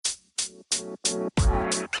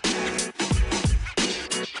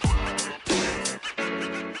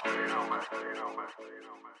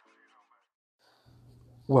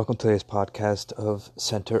Welcome to today's podcast of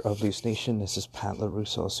Center of Leafs Nation. This is Pat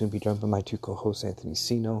LaRusso. I'll soon be joined by my two co-hosts, Anthony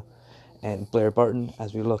Sino and Blair Barton,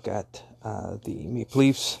 as we look at the Maple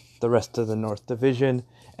Leafs, the rest of the North Division,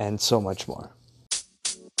 and so much more.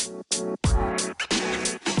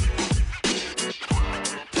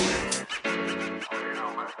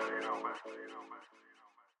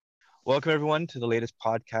 Welcome, everyone, to the latest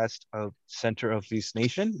podcast of Center of Leafs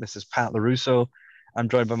Nation. This is Pat LaRusso. I'm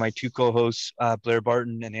joined by my two co-hosts, Blair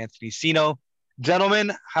Barton and Anthony Sino.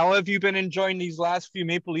 Gentlemen, how have you been enjoying these last few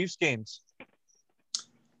Maple Leafs games?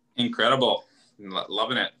 Incredible.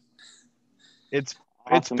 Loving it. It's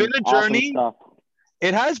been a journey. Awesome.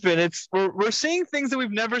 It has been. We're seeing things that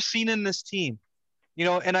we've never seen in this team. You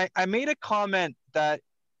know, and I made a comment that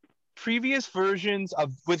previous versions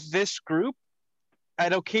of with this group,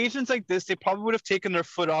 at occasions like this, they probably would have taken their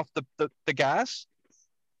foot off the gas.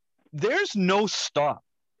 There's no stop.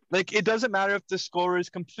 Like, it doesn't matter if the score is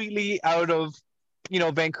completely out of,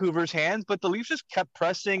 Vancouver's hands, but the Leafs just kept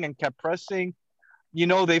pressing and kept pressing. You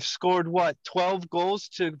know, they've scored 12 goals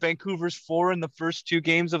to Vancouver's 4 in the first two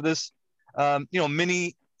games of this,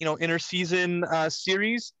 mini, interseason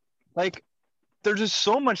series. Like, there's just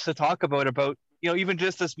so much to talk about, even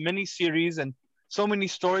just this mini series and so many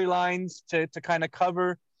storylines to kind of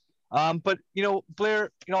cover. But,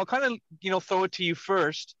 Blair, I'll kind of, throw it to you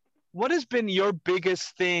first. What has been your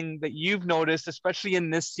biggest thing that you've noticed, especially in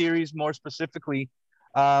this series more specifically,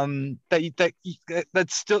 that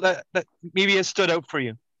maybe has stood out for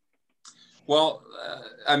you? Well,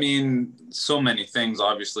 so many things,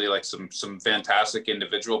 obviously, like some fantastic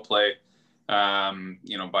individual play,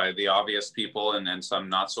 by the obvious people and some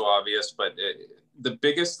not so obvious. But the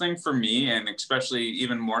biggest thing for me, and especially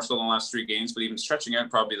even more so in the last 3 games, but even stretching out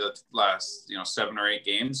probably the last, 7 or 8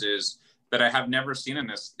 games, is that I have never seen in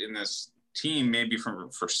this team, maybe for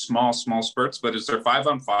small spurts, but is their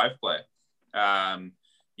 5-on-5 play.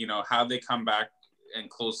 How they come back and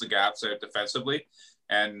close the gaps out defensively.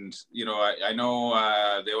 And, I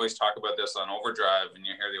know they always talk about this on Overdrive, and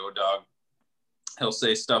you hear the O-Dog, he'll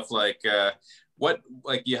say stuff like,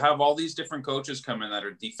 you have all these different coaches come in that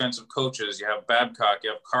are defensive coaches. You have Babcock,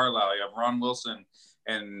 you have Carlisle, you have Ron Wilson,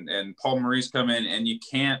 and Paul Maurice come in, and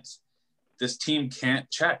this team can't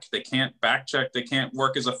check. They can't back check. They can't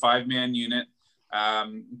work as a 5-man unit.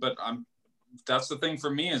 But that's the thing for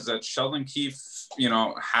me, is that Sheldon Keefe,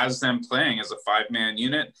 has them playing as a 5-man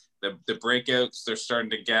unit. The breakouts they're starting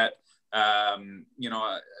to get, I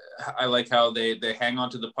like how they hang on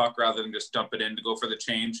to the puck rather than just dump it in to go for the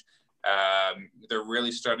change. They're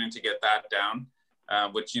really starting to get that down,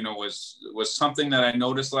 which, was something that I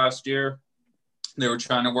noticed last year. They were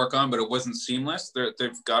trying to work on, but it wasn't seamless.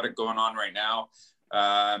 They've got it going on right now.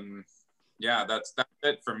 That's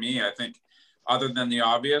it for me. I think, other than the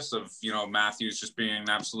obvious of, Matthews just being an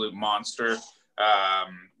absolute monster,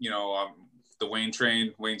 the Wayne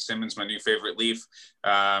train, Wayne Simmons, my new favorite Leaf,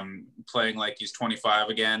 playing like he's 25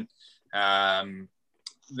 again. Other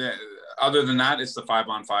than that, it's the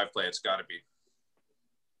 5-on-5 play. It's got to be.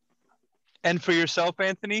 And for yourself,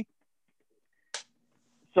 Anthony?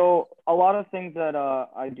 So a lot of things that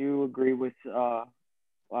I do agree with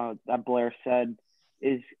that Blair said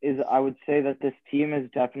is I would say that this team is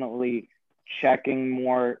definitely checking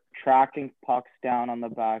more, tracking pucks down on the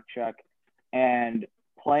back check, and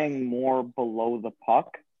playing more below the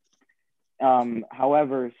puck.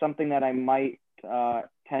 However, something that I might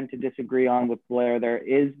tend to disagree on with Blair there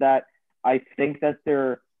is that I think that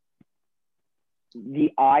the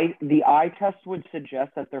eye test would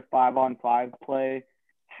suggest that their 5-on-5 play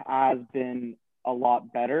has been a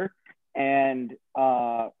lot better, and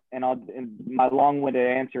my long-winded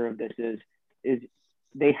answer of this is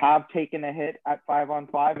they have taken a hit at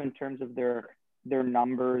 5-on-5 in terms of their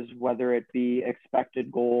numbers, whether it be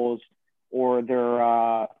expected goals or their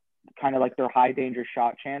kind of like their high danger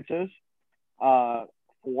shot chances. But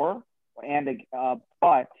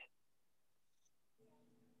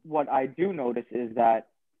what I do notice is that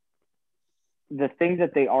the things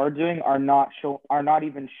that they are doing are not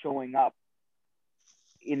even showing up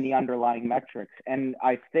in the underlying metrics. And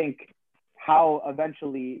I think how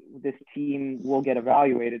eventually this team will get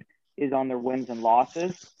evaluated is on their wins and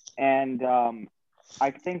losses. And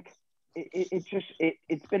I think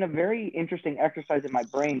it's been a very interesting exercise in my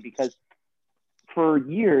brain, because for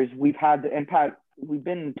years we've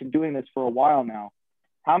been doing this for a while now.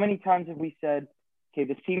 How many times have we said, okay,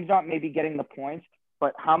 this team's not maybe getting the points,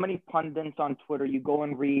 but how many pundits on Twitter you go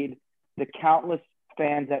and read, the countless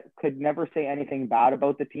fans that could never say anything bad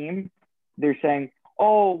about the team, they're saying,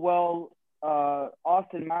 oh, well,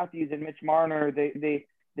 Austin Matthews and Mitch Marner,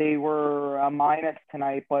 they were a minus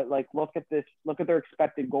tonight, but like, look at their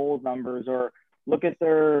expected goals numbers, or look at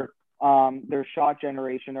their shot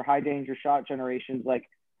generation, their high danger shot generations. Like,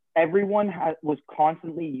 everyone was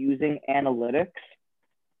constantly using analytics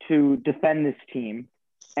to defend this team.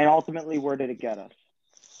 And ultimately, where did it get us?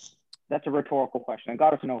 That's a rhetorical question. It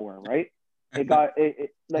got us nowhere, right? It got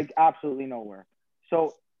it like absolutely nowhere.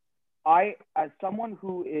 So as someone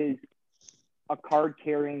who is a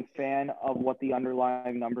card-carrying fan of what the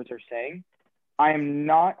underlying numbers are saying, I am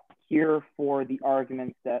not here for the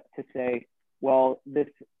arguments to say, well, this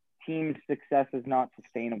team's success is not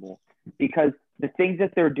sustainable, because the things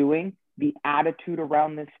that they're doing, the attitude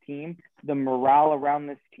around this team, the morale around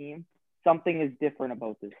this team, something is different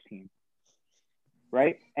about this team,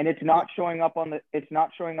 right? And it's not showing up on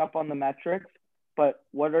the metrics. But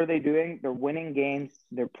what are they doing? They're winning games.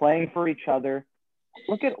 They're playing for each other.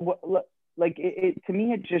 Look at to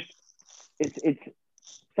me, it's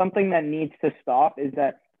something that needs to stop. Is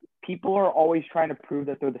that people are always trying to prove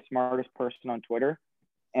that they're the smartest person on Twitter,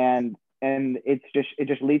 and it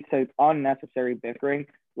just leads to unnecessary bickering.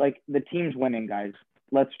 Like, the team's winning, guys.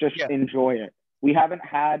 Let's just enjoy it. We haven't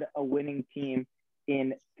had a winning team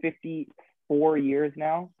in 54 years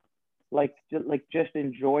now. Just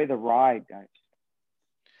enjoy the ride, guys.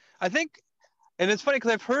 I think, and it's funny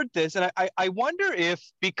because I've heard this, and I wonder if,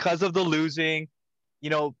 because of the losing,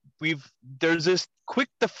 there's this quick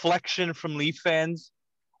deflection from Leaf fans,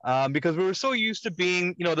 because we were so used to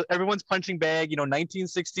being, everyone's punching bag,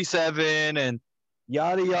 1967 and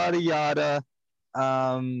yada yada yada,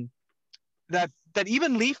 that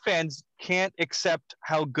even Leaf fans can't accept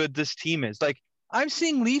how good this team is. Like, I'm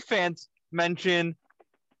seeing Leaf fans mention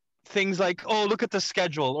things like, oh, look at the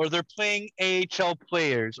schedule, or they're playing AHL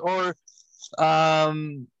players, or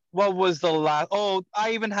what was the last? Oh,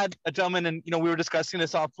 I even had a gentleman, and we were discussing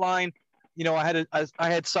this offline. I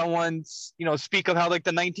had someone speak of how, like,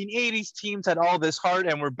 the 1980s teams had all this heart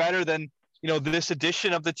and were better than this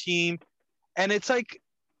edition of the team, and it's like,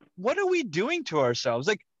 what are we doing to ourselves?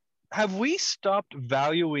 Like, have we stopped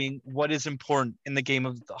valuing what is important in the game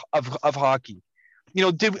of hockey?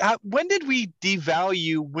 When did we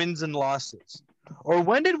devalue wins and losses? Or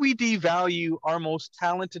when did we devalue our most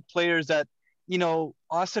talented players that,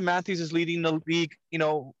 Austin Matthews is leading the league,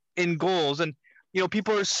 in goals, and,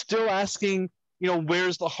 people are still asking,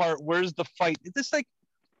 where's the heart? Where's the fight? It's just like,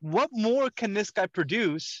 what more can this guy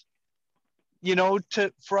produce,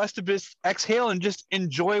 for us to just exhale and just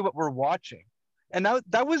enjoy what we're watching? And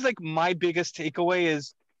that was like my biggest takeaway,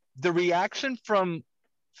 is the reaction from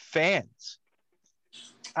fans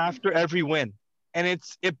after every win. And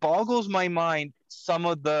it boggles my mind, some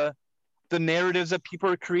of the narratives that people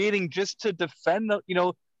are creating just to defend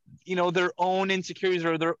their own insecurities,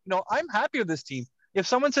 or I'm happy with this team. If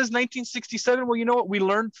someone says 1967, well, you know what? We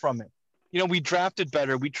learned from it. We drafted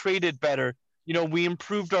better, we traded better, we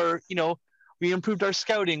improved our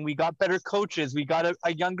scouting, we got better coaches, we got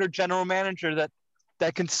a younger general manager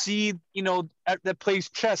that can see, that plays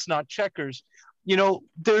chess, not checkers.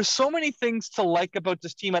 There's so many things to like about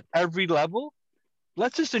this team at every level.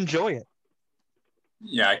 Let's just enjoy it.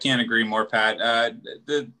 Yeah, I can't agree more, Pat. And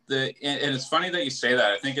it's funny that you say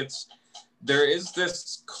that. I think there is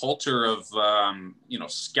this culture of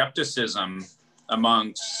skepticism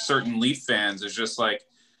among certain Leaf fans. It's just like,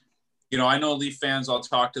 I know Leaf fans. I'll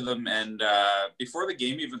talk to them, and before the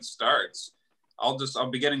game even starts, I'll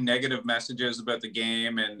be getting negative messages about the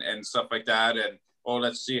game and stuff like that, and, oh,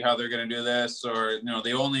 let's see how they're going to do this, or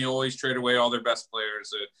they only always trade away all their best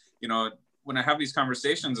players. When I have these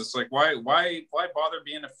conversations, it's like, why bother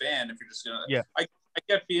being a fan if you're just gonna? Yeah. I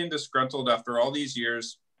get being disgruntled after all these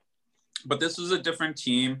years, but this is a different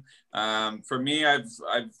team. For me, I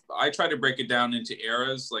try to break it down into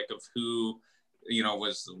eras, like, of who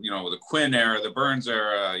was the Quinn era, the Burns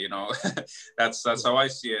era. That's how I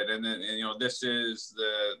see it. And then this is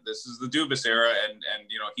the Dubas era, and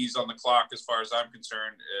he's on the clock as far as I'm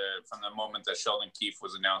concerned, from the moment that Sheldon Keefe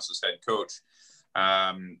was announced as head coach.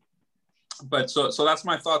 But so that's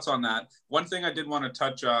my thoughts on that. One thing I did want to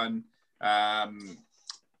touch on, that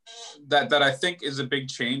I think is a big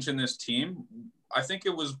change in this team. I think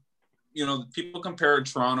it was, people compare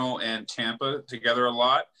Toronto and Tampa together a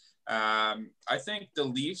lot. I think the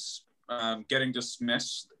Leafs getting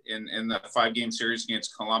dismissed in the 5-game series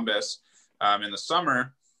against Columbus in the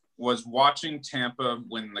summer was watching Tampa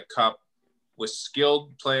win the Cup with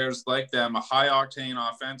skilled players like them, a high-octane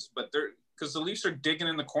offense, but because the Leafs are digging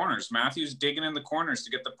in the corners. Matthews digging in the corners to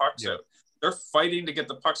get the pucks out. They're fighting to get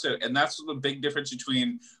the pucks out, and that's the big difference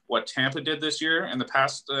between what Tampa did this year and the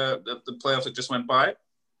past the playoffs that just went by,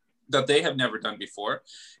 that they have never done before.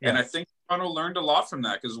 Yeah. And I think Toronto learned a lot from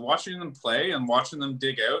that, because watching them play and watching them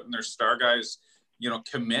dig out and their star guys,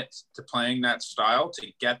 commit to playing that style to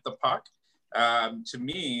get the puck. To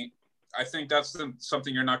me, I think that's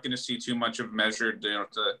something you're not going to see too much of measured.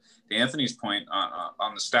 To Anthony's point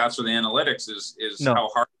on the stats or the analytics is how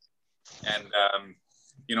hard. And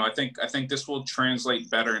I think this will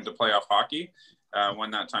translate better into playoff hockey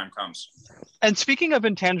when that time comes. And speaking of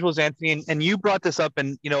intangibles, Anthony, and you brought this up,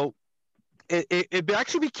 and it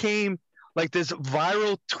actually became like this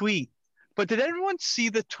viral tweet. But did everyone see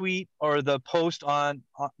the tweet or the post on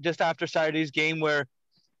just after Saturday's game, where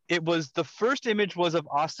it was the first image was of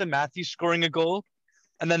Austin Matthews scoring a goal,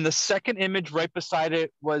 and then the second image right beside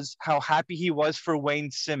it was how happy he was for Wayne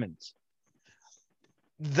Simmonds?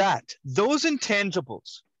 Those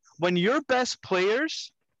intangibles, when your best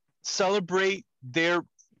players celebrate their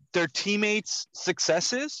teammates'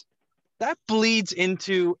 successes, that bleeds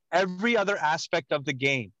into every other aspect of the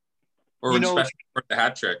game. Or especially for the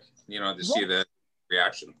hat trick, to see the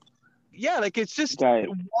reaction. Yeah, like it's just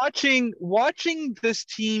watching this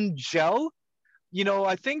team gel.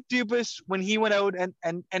 I think Dubas, when he went out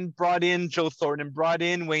and brought in Joe Thornton and brought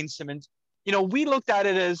in Wayne Simmonds, we looked at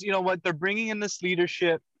it as, what, they're bringing in this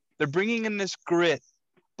leadership, they're bringing in this grit.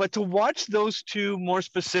 But to watch those two more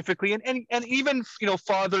specifically, and even,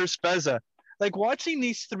 Father Spezza, like watching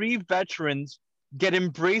these three veterans get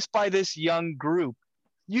embraced by this young group,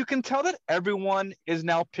 you can tell that everyone is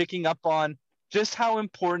now picking up on just how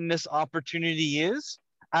important this opportunity is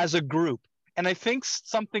as a group. And I think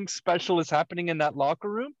something special is happening in that locker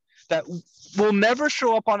room that will never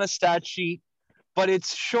show up on a stat sheet, but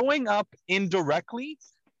it's showing up indirectly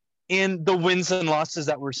in the wins and losses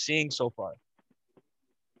that we're seeing so far.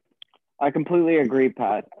 I completely agree,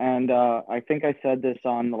 Pat. And I think I said this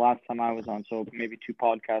on the last time I was on, so maybe 2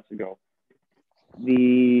 podcasts ago.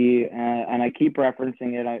 And I keep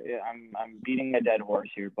referencing it. I'm beating a dead horse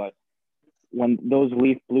here, but when those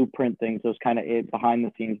Leaf Blueprint things, those kind of behind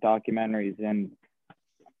the scenes documentaries, and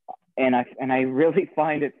I really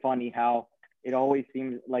find it funny how it always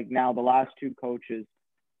seems like now the last 2 coaches,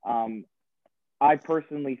 I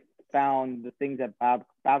personally found the things that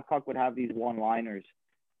Babcock would have these one-liners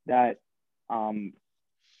that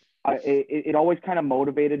it always kind of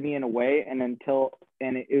motivated me in a way, and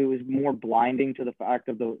it was more blinding to the fact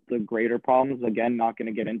of the greater problems. Again, not going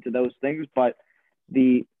to get into those things, but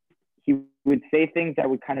he would say things that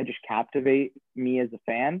would kind of just captivate me as a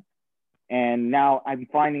fan. And now I'm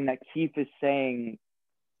finding that Keefe is saying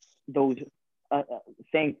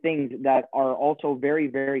saying things that are also very,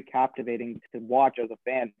 very captivating to watch as a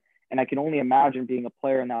fan. And I can only imagine being a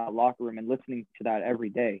player in that locker room and listening to that every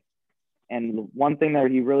day. And one thing that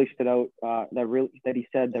he really stood out, that he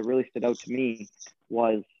said that really stood out to me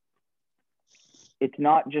was, it's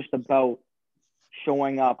not just about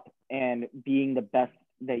showing up and being the best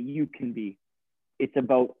that you can be. It's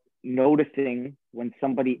about noticing when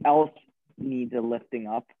somebody else needs a lifting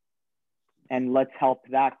up, and let's help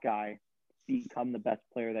that guy become the best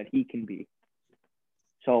player that he can be.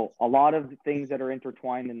 So a lot of things that are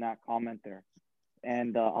intertwined in that comment there,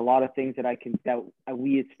 and a lot of things that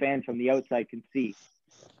we as fans from the outside can see.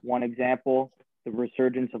 One example, the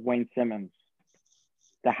resurgence of Wayne Simmonds,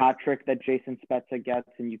 the hat trick that Jason Spezza gets,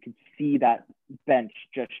 and you can see that bench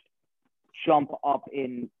just jump up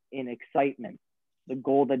in excitement. The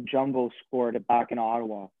goal that Jumbo scored back in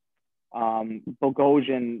Ottawa.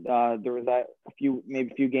 Bogosian, there was a few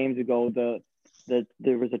games ago,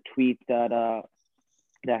 there was a tweet that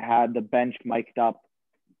had the bench mic'd up.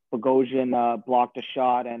 Bogosian blocked a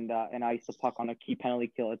shot and iced the puck on a key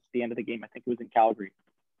penalty kill at the end of the game. I think it was in Calgary.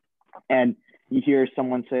 And you hear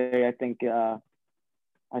someone say, I think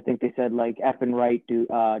they said like F and right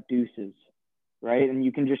deuces, right? And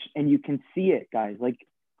you can see it, guys. Like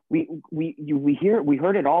we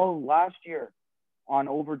heard it all last year on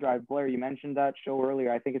Overdrive. Blair, you mentioned that show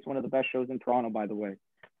earlier. I think it's one of the best shows in Toronto, by the way.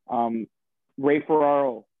 Ray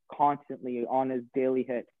Ferraro constantly on his daily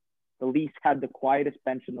hit. The Leafs had the quietest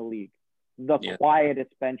bench in the league. Quietest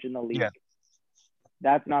bench in the league. Yeah.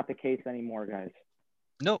 That's not the case anymore, guys.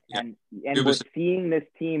 No. And we're seeing this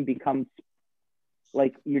team become,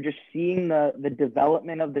 like, you're just seeing the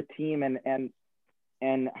development of the team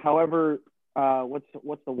and however,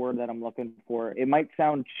 what's the word that I'm looking for? It might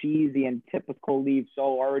sound cheesy and typical Leafs,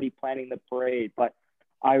 already planning the parade, but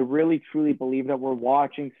I really truly believe that we're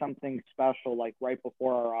watching something special, like right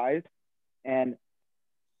before our eyes. And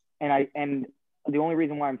the only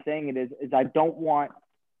reason why I'm saying it is I don't want,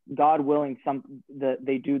 God willing,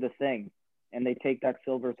 they do the thing. and they take that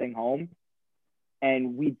silver thing home.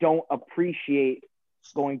 And we don't appreciate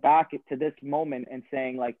going back to this moment and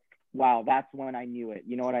saying like, wow, that's when I knew it.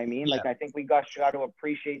 You know what I mean? Yeah. Like, I think we got to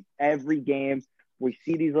appreciate every game. We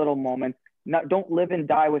see these little moments. Don't live and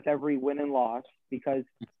die with every win and loss, because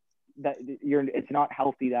it's not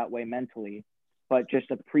healthy that way mentally. But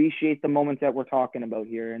just appreciate the moments that we're talking about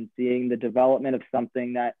here and seeing the development of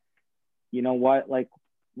something that, you know what, like,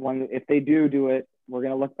 if they do it, we're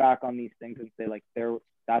gonna look back on these things and say like,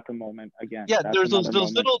 that's a moment again. Yeah, That's there's those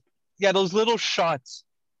moment. little shots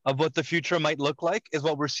of what the future might look like is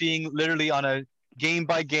what we're seeing literally on a game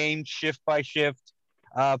by game, shift by shift,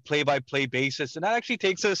 play by play basis. And that actually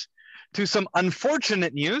takes us to some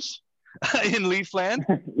unfortunate news in Leafland.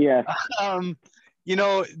 Yeah. You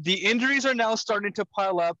know, the injuries are now starting to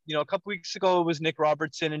pile up. You know, a couple weeks ago it was Nick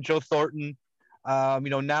Robertson and Joe Thornton. You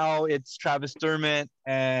know, now it's Travis Dermott,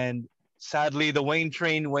 and sadly the Wayne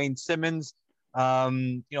Simmons, you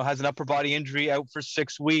know, has an upper body injury, out for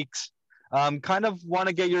 6 weeks. Kind of want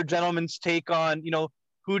to get your gentleman's take on, you know,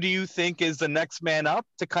 who do you think is the next man up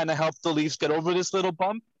to kind of help the Leafs get over this little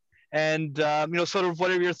bump? And, you know, sort of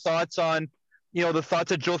what are your thoughts on, you know, the thoughts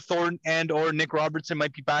that Joe Thornton and or Nick Robertson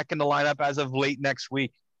might be back in the lineup as of late next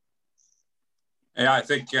week? Yeah, I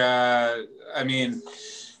think, I mean,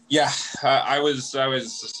 yeah, I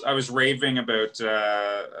was raving about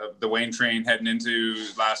the Wayne train heading into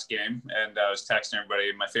last game, and I was texting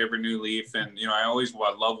everybody my favorite new Leaf, and you know I always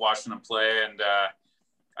love watching him play, and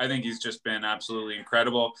I think he's just been absolutely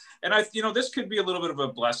incredible. And you know, this could be a little bit of a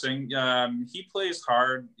blessing. He plays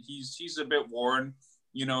hard. He's a bit worn.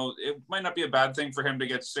 You know, it might not be a bad thing for him to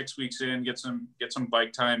get 6 weeks in, get some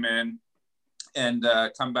bike time in, and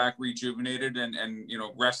come back rejuvenated and you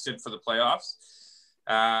know rested for the playoffs.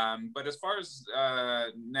 But as far as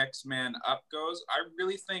next man up goes, I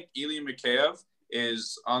really think Ilya Mikheyev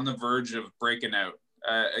is on the verge of breaking out.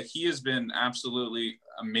 He has been absolutely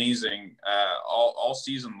amazing all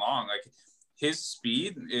season long. Like his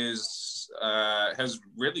speed has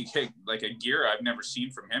really kicked like a gear I've never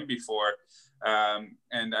seen from him before.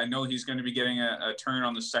 And I know he's going to be getting a turn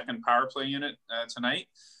on the second power play unit tonight.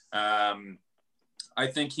 I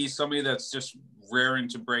think he's somebody that's just raring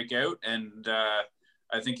to break out, and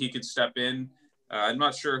I think he could step in. I'm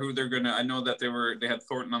not sure who they're gonna. I know that they had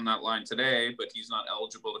Thornton on that line today, but he's not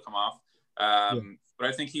eligible to come off. But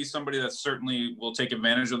I think he's somebody that certainly will take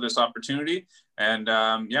advantage of this opportunity. And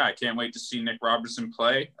yeah, I can't wait to see Nick Robertson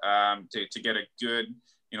play to get a good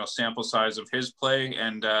sample size of his play.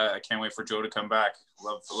 And I can't wait for Joe to come back.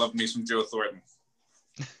 Love me some Joe Thornton.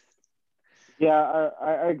 Yeah,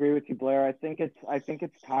 I agree with you, Blair. I think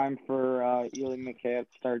it's time for Ilya Mikheyev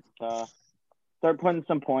to start putting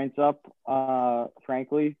some points up.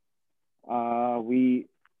 Frankly,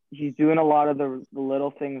 he's doing a lot of the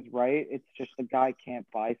little things right. It's just the guy can't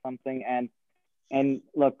buy something. And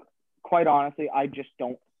look, quite honestly, I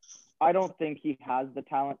don't think he has the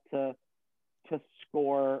talent to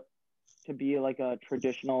score, to be like a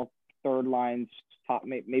traditional third line top,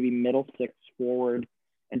 maybe middle six forward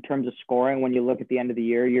in terms of scoring. When you look at the end of the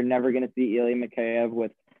year, you're never going to see Ilya Mikheyev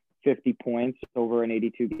with 50 points over an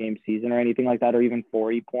 82 game season or anything like that, or even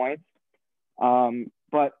 40 points.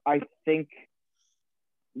 But I think,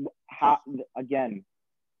 again,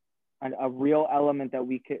 a real element that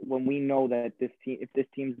we could, when we know that if this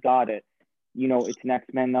team's got it, it's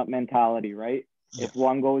next man up mentality, right? Yeah. If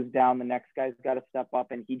one goes down, the next guy's got to step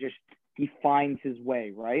up, and he finds his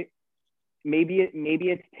way, right? Maybe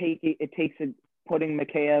it takes putting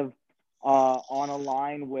Mikheyev on a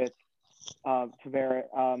line with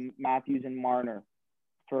Tavares, Matthews, and Marner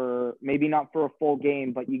for maybe not for a full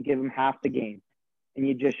game, but you give him half the game, and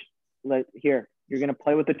you just you're going to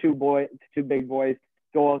play with the two big boys.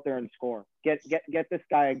 Go out there and score. Get this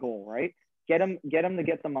guy a goal, right? Get him to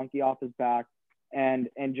get the monkey off his back, and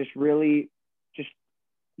just really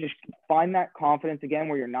just find that confidence again,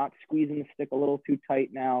 where you're not squeezing the stick a little too tight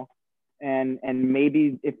now. And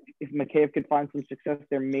maybe if Mikheyev could find some success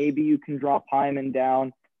there, maybe you can drop Hyman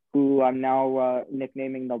down, who I'm now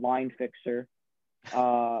nicknaming the line fixer.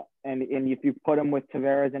 And if you put him with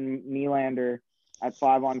Tavares and Nylander at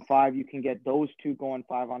 5-on-5, you can get those two going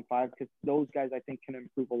 5-on-5, because those guys I think can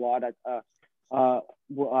improve a lot at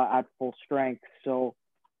full strength. So,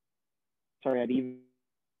 sorry, at even.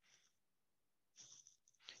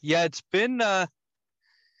 Yeah, it's been.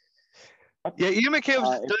 Yeah, Ilya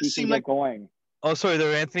Mikheyev does seem like going. Oh, sorry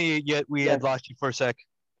there, Anthony. Yet we had lost you for a sec.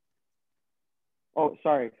 Oh,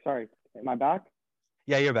 sorry. Am I back?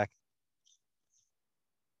 Yeah, you're back.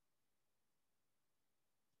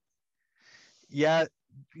 Yeah,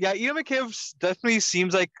 Ilya Mikheyev definitely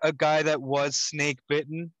seems like a guy that was snake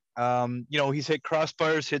bitten He's hit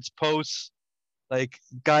crossbars, hits posts. Like,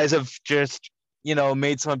 guys have just,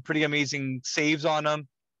 made some pretty amazing saves on him.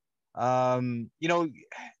 I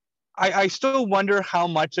still wonder how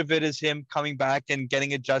much of it is him coming back and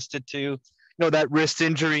getting adjusted to, that wrist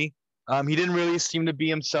injury. He didn't really seem to be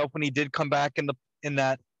himself when he did come back in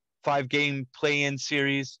that 5-game play-in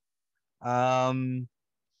series. And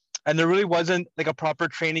there really wasn't like a proper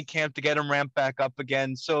training camp to get him ramped back up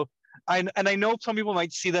again. So I know some people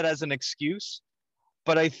might see that as an excuse,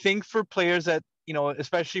 but I think for players that,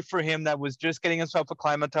 especially for him that was just getting himself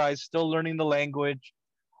acclimatized, still learning the language,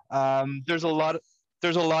 there's a lot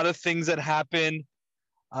of things that happen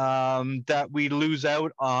that we lose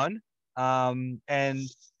out on. And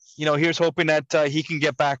here's hoping that he can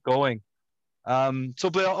get back going. So,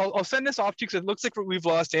 but I'll send this off to you because it looks like we've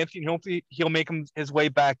lost Anthony. Hopefully, he'll make his way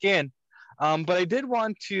back in. But I did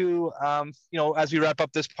want to, as we wrap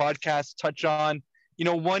up this podcast, touch on,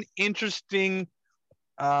 one interesting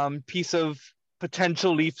piece of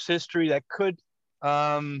potential Leafs history that could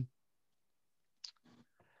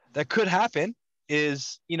happen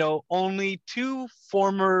is, only two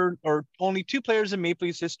players in Maple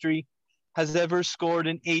Leafs history has ever scored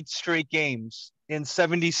in 8 straight games in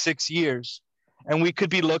 76 years. And we could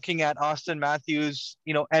be looking at Austin Matthews,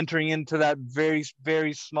 entering into that very,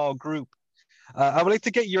 very small group. I would like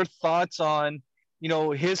to get your thoughts on,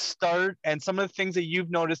 his start and some of the things that you've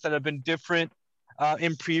noticed that have been different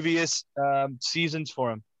in previous seasons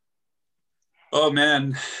for him. Oh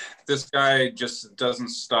man, this guy just doesn't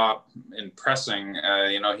stop impressing.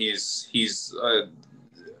 He's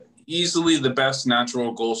easily the best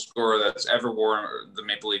natural goal scorer that's ever worn the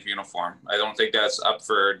Maple Leaf uniform. I don't think that's up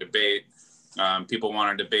for debate. People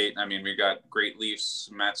want to debate. I mean, we got great Leafs: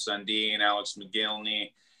 Matt Sundin, Alex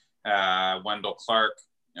McGillney, Wendell Clark.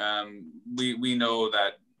 We know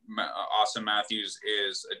that Austin Matthews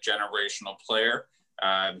is a generational player.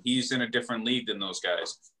 He's in a different league than those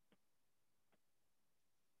guys.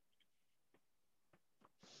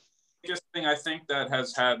 Biggest thing I think that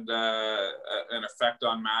has had an effect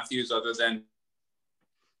on Matthews, other than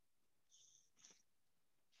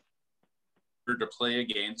to play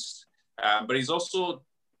against, but he's also,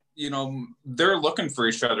 they're looking for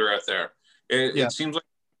each other out there. It seems like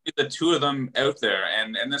the two of them out there,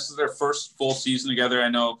 and this is their first full season together. I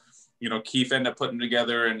know, Keefe ended up putting them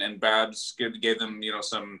together, and Babs gave them,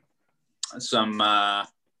 some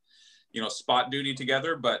spot duty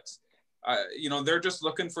together, but they're just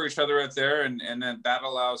looking for each other out there, and then that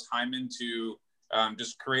allows Hyman to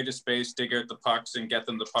just create a space, dig out the pucks, and get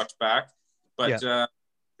them the pucks back. But they're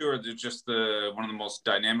just one of the most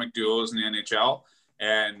dynamic duos in the NHL,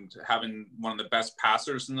 and having one of the best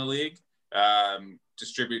passers in the league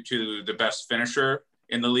distribute to the best finisher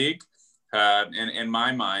in the league. In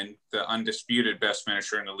my mind, the undisputed best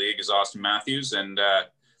finisher in the league is Austin Matthews, and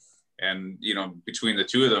between the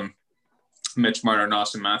two of them, Mitch Marner and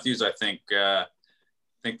Austin Matthews, I think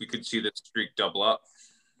we could see this streak double up.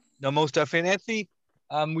 No, most definitely. And Anthony,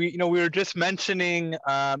 we were just mentioning,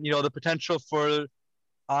 the potential for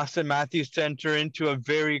Austin Matthews to enter into a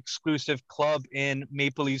very exclusive club in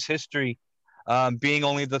Maple Leafs history, being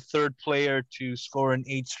only the 3rd player to score in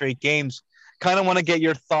 8 straight games. Kind of want to get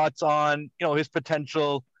your thoughts on, his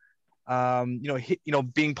potential,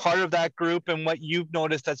 being part of that group, and what you've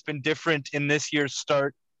noticed that's been different in this year's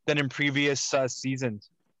start than in previous seasons.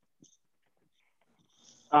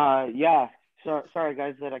 Sorry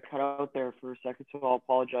guys that I cut out there for a second, so I'll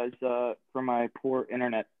apologize for my poor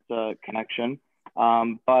internet connection.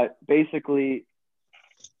 But basically,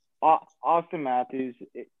 Austin Matthews,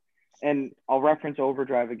 and I'll reference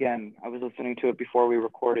Overdrive again. I was listening to it before we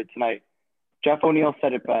recorded tonight. Jeff O'Neill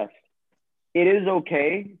said it best. It is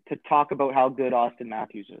okay to talk about how good Austin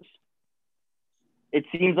Matthews is. It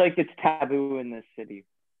seems like it's taboo in this city,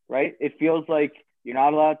 right? It feels like you're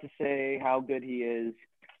not allowed to say how good he is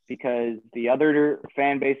because the other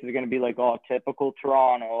fan bases are going to be like, oh, typical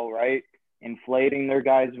Toronto, right? Inflating their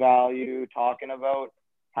guys' value, talking about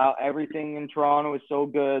how everything in Toronto is so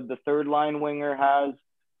good. The 3rd line winger has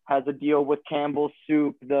a deal with Campbell's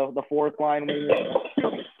Soup. The 4th line winger,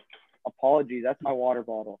 apologies, that's my water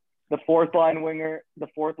bottle. The 4th line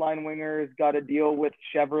winger has got a deal with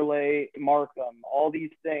Chevrolet Markham. All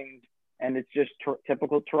these things, and it's just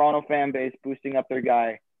typical Toronto fan base boosting up their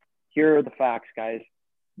guy. Here are the facts, guys.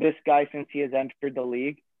 This guy, since he has entered the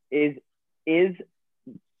league, is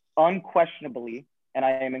unquestionably, and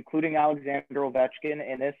I am including Alexander Ovechkin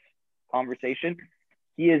in this conversation,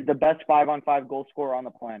 he is the best 5-on-5 goal scorer on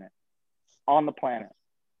the planet. Oh.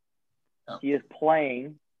 He is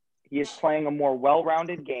playing a more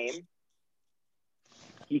well-rounded game.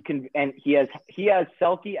 he has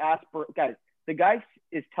Selke guys. The guy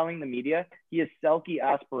is telling the media he has Selke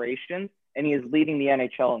aspirations, and he is leading the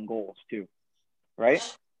NHL in goals too, right?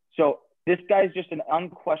 So this guy's just an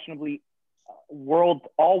unquestionably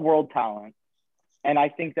all world talent, and I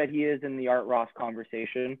think that he is in the Art Ross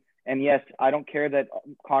conversation. And yes, I don't care that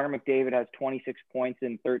Connor McDavid has 26 points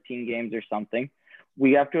in 13 games or something.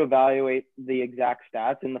 We have to evaluate the exact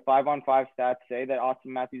stats, and the 5-on-5 stats say that Auston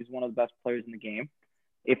Matthews is one of the best players in the game.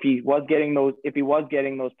 If he was getting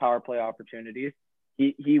those power play opportunities,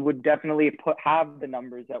 he would definitely have the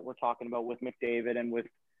numbers that we're talking about with McDavid and with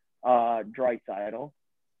Draisaitl.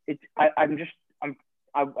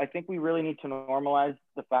 I think we really need to normalize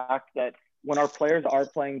the fact that when our players are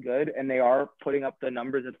playing good and they are putting up the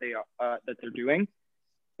numbers that they're doing,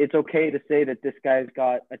 it's okay to say that this guy's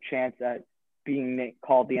got a chance at being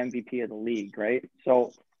called the MVP of the league, right?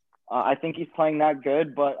 So I think he's playing that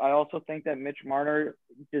good, but I also think that Mitch Marner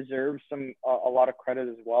deserves a lot of credit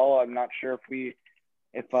as well. I'm not sure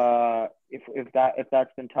if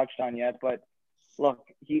that's been touched on yet, but look,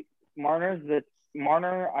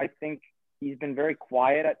 Marner. I think he's been very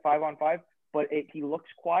quiet at 5-on-5, but he looks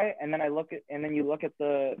quiet. And then you look at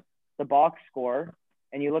the box score,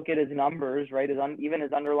 and you look at his numbers, right? Even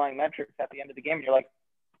his underlying metrics at the end of the game, and you're like,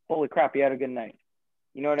 holy crap, he had a good night.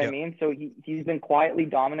 You know what I mean? So he's been quietly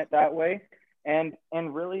dominant that way. And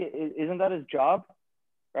really, isn't that his job,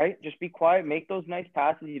 right? Just be quiet, make those nice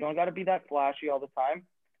passes. You don't got to be that flashy all the time.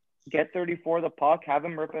 Get 34 the puck, have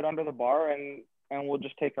him rip it under the bar, and we'll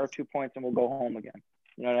just take our 2 points and we'll go home again.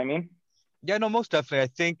 You know what I mean? Yeah, no, most definitely. I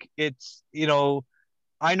think it's,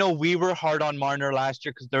 I know we were hard on Marner last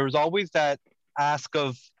year because there was always that ask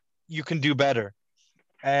of you can do better.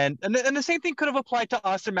 And the same thing could have applied to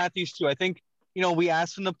Auston Matthews too. I think, we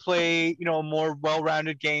asked him to play, a more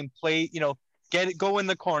well-rounded game, play, go in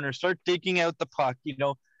the corner, start digging out the puck,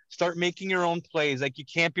 start making your own plays. Like, you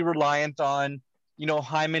can't be reliant on,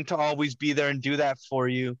 Hyman to always be there and do that for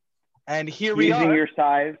you. And here we are. Using your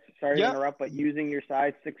size, sorry to interrupt, but using your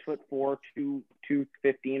size, 6'4",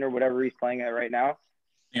 215 or whatever he's playing at right now.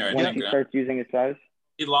 Yeah, once he starts using his size.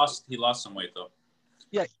 He lost some weight though.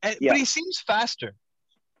 Yeah, but he seems faster.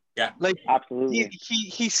 Yeah, like absolutely.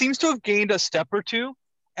 He seems to have gained a step or two,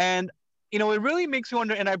 and it really makes me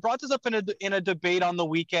wonder. And I brought this up in a debate on the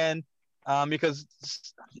weekend because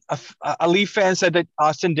a Leaf fan said that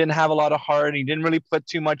Auston didn't have a lot of heart. He didn't really put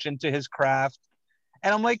too much into his craft,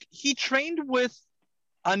 and I'm like, he trained with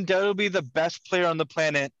undoubtedly the best player on the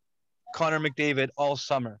planet, Connor McDavid, all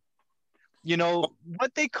summer.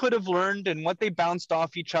 What they could have learned and what they bounced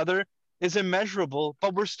off each other is immeasurable,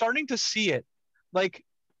 but we're starting to see it. Like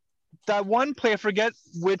that one play, I forget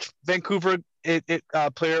which Vancouver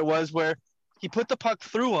player it was, where he put the puck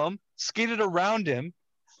through him, skated around him,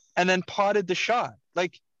 and then potted the shot.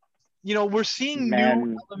 Like, we're seeing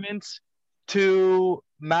new elements to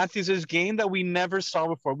Matthews' game that we never saw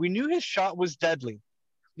before. We knew his shot was deadly.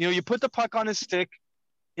 You put the puck on his stick,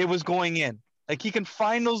 it was going in. Like, he can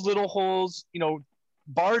find those little holes,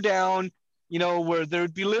 bar down, where there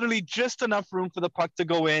would be literally just enough room for the puck to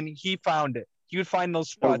go in. He found it. He would find those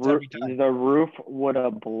spots every time. The roof would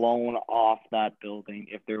have blown off that building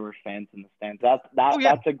if there were fans in the stands.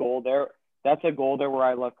 That's a goal there. That's a goal there where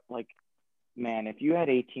I look like, man, if you had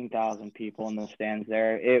 18,000 people in the stands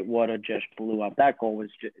there, it would have just blew up. That goal was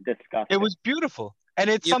just disgusting. It was beautiful. And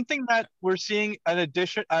it's something that we're seeing an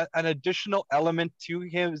additional element to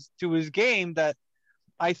his game that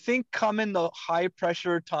I think come in the high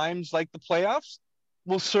pressure times like the playoffs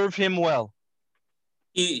will serve him well.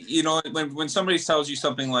 When somebody tells you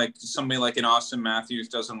somebody like an Auston Matthews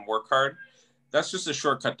doesn't work hard, that's just a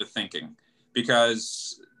shortcut to thinking.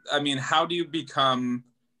 Because, how do you become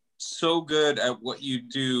so good at what you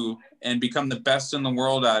do and become the best in the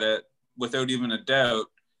world at it without even a doubt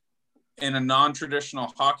in a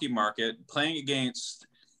non-traditional hockey market, playing against,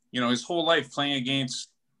 his whole life playing against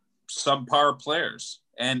subpar players?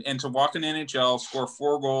 And to walk in the NHL, score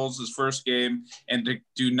 4 goals his first game, and to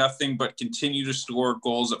do nothing but continue to score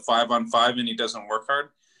goals at 5-on-5, and he doesn't work hard.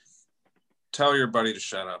 Tell your buddy to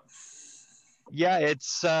shut up. Yeah,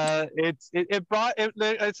 it brought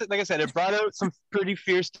like I said, it brought out some pretty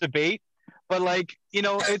fierce debate. But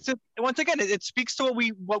once again, it speaks to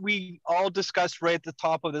what we all discussed right at the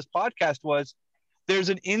top of this podcast was there's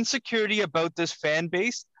an insecurity about this fan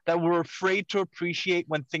base that we're afraid to appreciate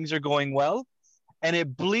when things are going well. And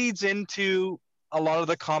it bleeds into a lot of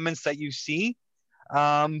the comments that you see.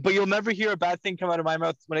 But you'll never hear a bad thing come out of my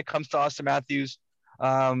mouth when it comes to Auston Matthews.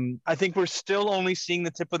 I think we're still only seeing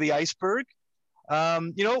the tip of the iceberg.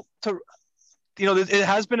 It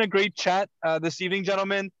has been a great chat this evening,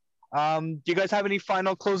 gentlemen. Do you guys have any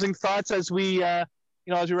final closing thoughts as we as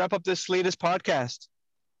we wrap up this latest podcast?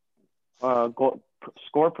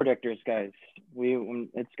 Score predictors, guys.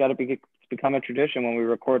 It's got to become a tradition when we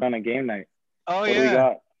record on a game night. Oh, what yeah. do we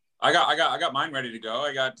got? I got mine ready to go.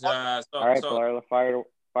 I got all right, Blair,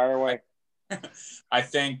 fire away. I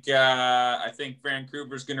think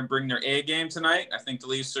Vancouver's going to bring their A game tonight. I think the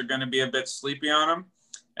Leafs are going to be a bit sleepy on them.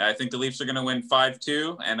 I think the Leafs are going to win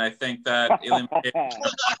 5-2, and I think that I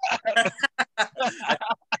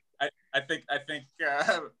think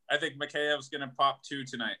Mikheyev's going to pop 2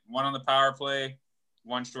 tonight. 1 on the power play,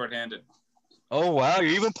 1 shorthanded. Oh wow,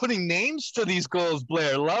 you're even putting names to these goals,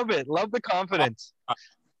 Blair. Love it. Love the confidence.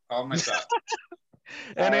 Call myself.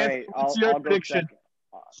 And all right, what's your prediction?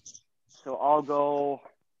 So I'll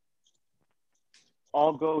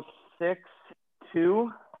go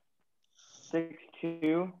 6-2.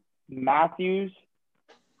 6-2. Matthews,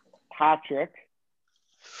 Patrick.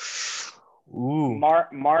 Ooh.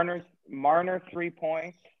 Marner 3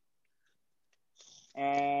 points.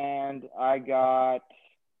 And I got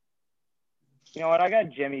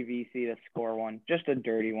Jimmy VC to score 1. Just a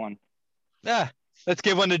dirty one. Yeah. Let's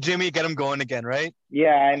give one to Jimmy, get him going again, right?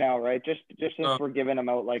 Yeah, I know, right? Just since we're giving him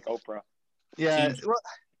out like Oprah. Yeah.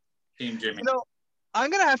 Team Jimmy.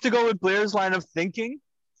 I'm going to have to go with Blair's line of thinking.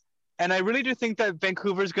 And I really do think that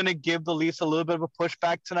Vancouver's going to give the Leafs a little bit of a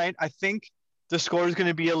pushback tonight. I think the score is going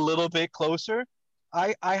to be a little bit closer.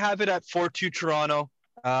 I have it at 4-2 Toronto,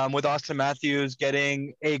 with Austin Matthews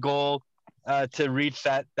getting a goal to reach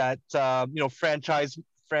that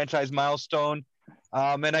franchise milestone.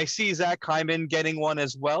 And I see Zach Hyman getting 1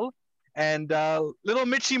 as well. And little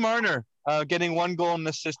Mitchie Marner getting 1 goal and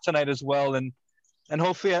assist tonight as well. And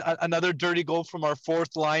hopefully another dirty goal from our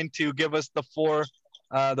 4th line to give us the 4th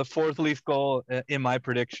Leaf goal in my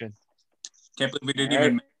prediction. Can't believe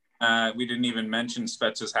we didn't even mention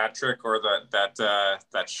Spezza's hat trick or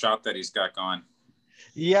that shot that he's got going.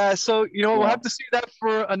 Yeah, so we'll have to see that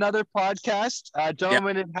for another podcast.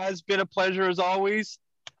 Gentlemen, It has been a pleasure as always.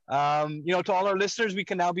 To all our listeners, we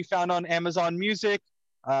can now be found on Amazon Music,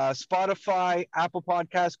 Spotify, Apple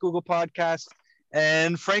Podcasts, Google Podcasts,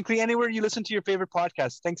 and frankly, anywhere you listen to your favorite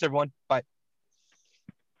podcasts. Thanks, everyone. Bye.